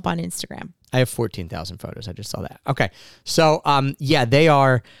put them up on Instagram. I have 14,000 photos. I just saw that. Okay. So, they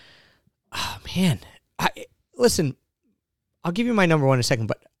are, oh man. Listen, I'll give you my number 1 in a second,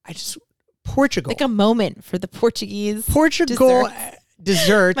 but Portugal. Like a moment for the Portuguese. Portugal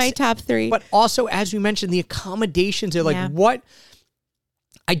desserts. My top 3. But also, as we mentioned, the accommodations are like what?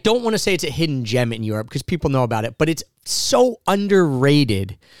 I don't want to say it's a hidden gem in Europe because people know about it, but it's so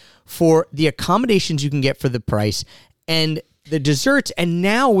underrated for the accommodations you can get for the price and the desserts. And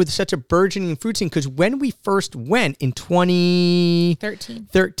now with such a burgeoning food scene, because when we first went in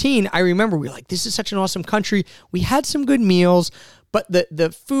 2013, I remember we were like, this is such an awesome country. We had some good meals, but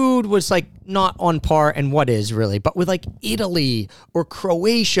the food was like not on par, and what is really, but with like Italy or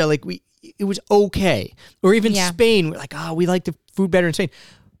Croatia, like it was okay. Or even Spain, we're like, we like the food better in Spain.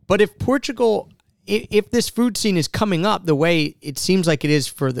 But if Portugal, if this food scene is coming up the way it seems like it is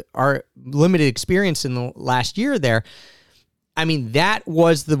for our limited experience in the last year there, I mean, that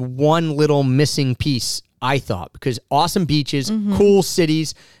was the one little missing piece, I thought, because awesome beaches, cool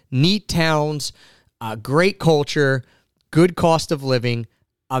cities, neat towns, great culture, good cost of living,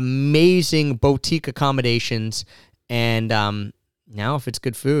 amazing boutique accommodations, and now if it's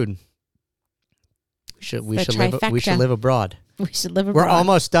good food, we should live abroad. We should live abroad. We're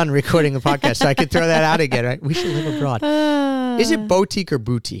almost done recording the podcast, so I could throw that out again, right? We should live abroad. Is it boutique or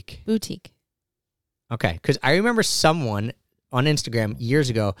boutique? Boutique. Okay, because I remember someone on Instagram years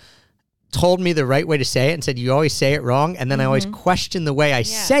ago told me the right way to say it and said, you always say it wrong, and then I always question the way I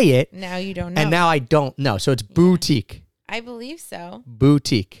say it. Now you don't know. And now I don't know. So it's boutique. I believe so.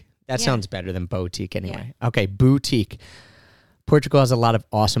 Boutique. That sounds better than boutique anyway. Yeah. Okay, boutique. Portugal has a lot of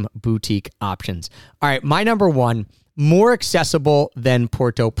awesome boutique options. All right, my number 1, more accessible than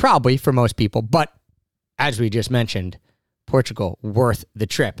Porto, probably for most people, but as we just mentioned, Portugal, worth the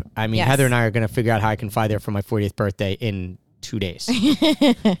trip. I mean, Heather and I are going to figure out how I can fly there for my 40th birthday in 2 days.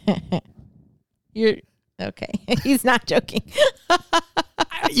 You're okay. He's not joking.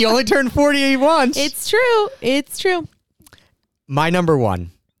 You only turned 40 once. It's true. It's true. my number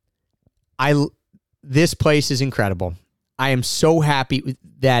one, this place is incredible. I am so happy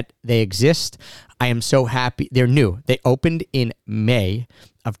that they exist. I am so happy. They're new. They opened in May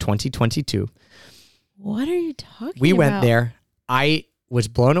of 2022. What are you talking about? We went there. I was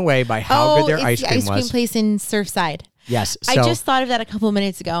blown away by how good their ice cream was. The ice cream place in Surfside. Yes. I just thought of that a couple of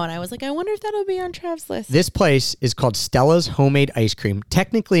minutes ago, and I was like, I wonder if that'll be on Trav's list. This place is called Stella's Homemade Ice Cream,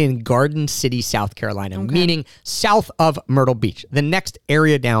 technically in Garden City, South Carolina, meaning south of Myrtle Beach. The next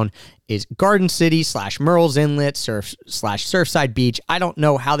area down is Garden City / Murrells Inlet / Surfside Beach. I don't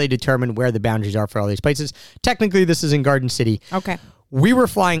know how they determine where the boundaries are for all these places. Technically, this is in Garden City. Okay. We were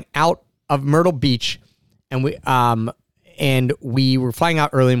flying out of Myrtle Beach, and we were flying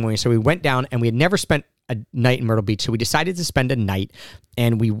out early in the morning, so we went down, and we had never spent a night in Myrtle Beach, so we decided to spend a night,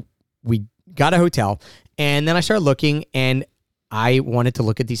 and we got a hotel, and then I started looking, and I wanted to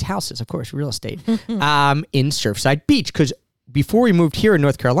look at these houses, of course, real estate, in Surfside Beach, because before we moved here in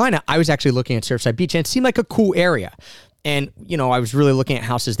North Carolina, I was actually looking at Surfside Beach, and it seemed like a cool area, and I was really looking at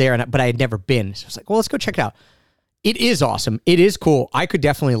houses there, but I had never been, so I was like, well, let's go check it out. It is awesome. It is cool. I could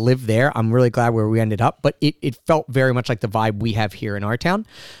definitely live there. I'm really glad where we ended up, but it felt very much like the vibe we have here in our town.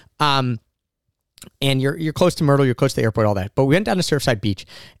 And you're close to Myrtle, you're close to the airport, all that. But we went down to Surfside Beach,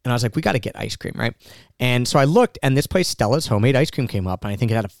 and I was like, we got to get ice cream, right? And so I looked, and this place, Stella's Homemade Ice Cream, came up, and I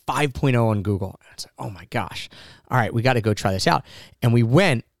think it had a 5.0 on Google. And I was like, oh my gosh. All right, we got to go try this out. And we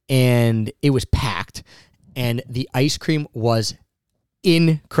went, and it was packed, and the ice cream was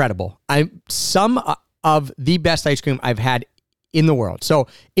incredible. Some of the best ice cream I've had in the world. So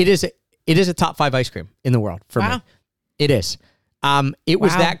it is a top 5 ice cream in the world for me. It is. It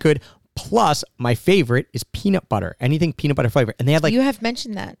was that good. Plus, my favorite is peanut butter. Anything peanut butter flavor. And they had You have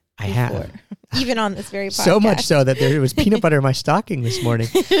mentioned that I before. have. Even on this very podcast. So much so that there was peanut butter in my stocking this morning.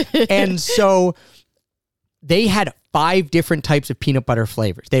 And so they had 5 different types of peanut butter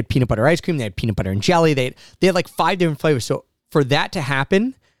flavors. They had peanut butter ice cream. They had peanut butter and jelly. They had like 5 different flavors. So for that to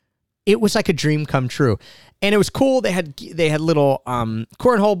happen, it was like a dream come true. And it was cool. They had little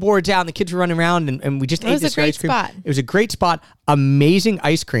cornhole boards out, and the kids were running around, and we just ate this ice cream. Spot. It was a great spot. Amazing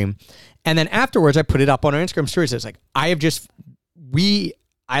ice cream. And then afterwards, I put it up on our Instagram stories. It's like, I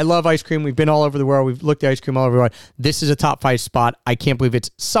love ice cream. We've been all over the world. We've looked at ice cream all over the world. This is a top 5 spot. I can't believe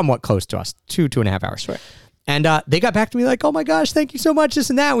it's somewhat close to us. 2.5 hours. Sure. And they got back to me like, oh my gosh, thank you so much, this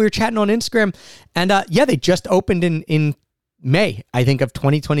and that. We were chatting on Instagram. And they just opened in May, I think, of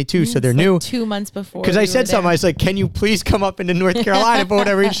 2022. So they're new. 2 months before. Because I said something. I was like, can you please come up into North Carolina for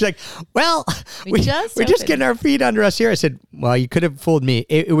whatever? And she's like, well, we're just getting our feet under us here. I said, well, you could have fooled me.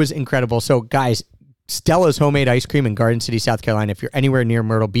 It was incredible. So guys, Stella's Homemade Ice Cream in Garden City, South Carolina. If you're anywhere near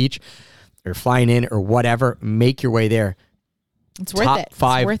Myrtle Beach or flying in or whatever, make your way there. It's worth it. Top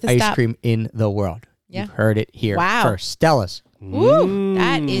 5 worth ice cream in the world. Yeah. You've heard it here first. Stella's. Ooh,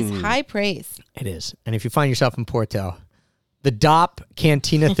 that is high praise. It is. And if you find yourself in Porto, the DOP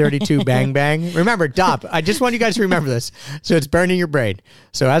Cantina 32 Bang Bang. Remember, DOP. I just want you guys to remember this. So it's burning your brain.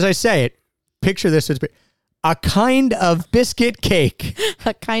 So as I say it, picture this. A kind of biscuit cake.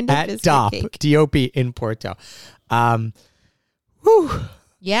 A kind of at biscuit DOP, cake. D-O-P in Porto.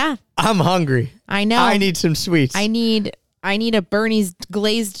 Yeah. I'm hungry. I know. I need some sweets. I need a Bernie's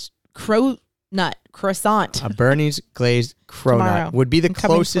glazed croissant. A Bernie's glazed cronut would be the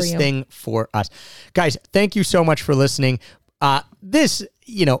closest thing for us. Guys, thank you so much for listening. This,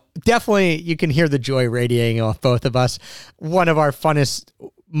 definitely you can hear the joy radiating off both of us. One of our funnest.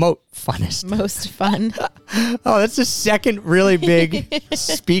 Most fun. Oh, that's the second really big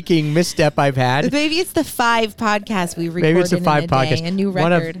speaking misstep I've had. Maybe it's the 5 podcasts we recorded. Maybe it's the 5 podcasts. Day, a new record.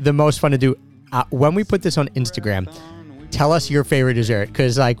 One of the most fun to do. When we put this on Instagram, tell us your favorite dessert,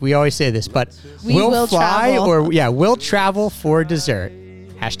 because we always say this, but we'll fly travel. We'll travel for dessert.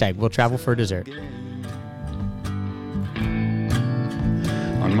 # we'll travel for dessert.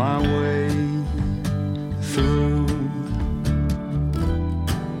 On my way through,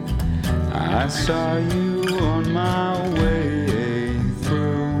 I saw you on my way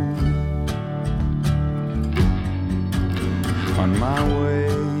through. On my way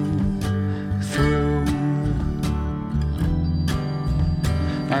through,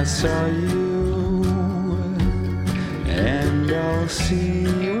 I saw you, and I'll see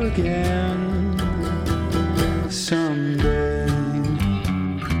you again someday.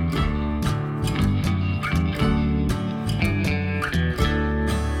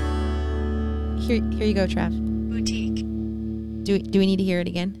 Here you go, Trav. Boutique. Do we need to hear it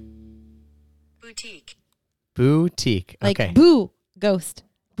again? Boutique. Okay. Boo, ghost.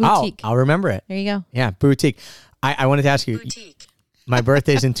 Boutique. Oh, I'll remember it. There you go. Yeah, boutique. I wanted to ask you. Boutique. My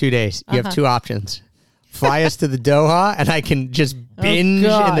birthday's in 2 days. You have 2 options. fly us to the Doha and I can just binge in the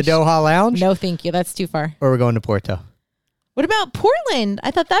gosh. Doha lounge? No, thank you. That's too far. Or we're going to Porto? What about Portland?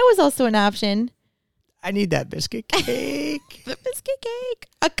 I thought that was also an option. I need that biscuit cake. The biscuit cake.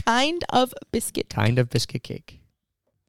 A kind of biscuit. Kind of biscuit cake.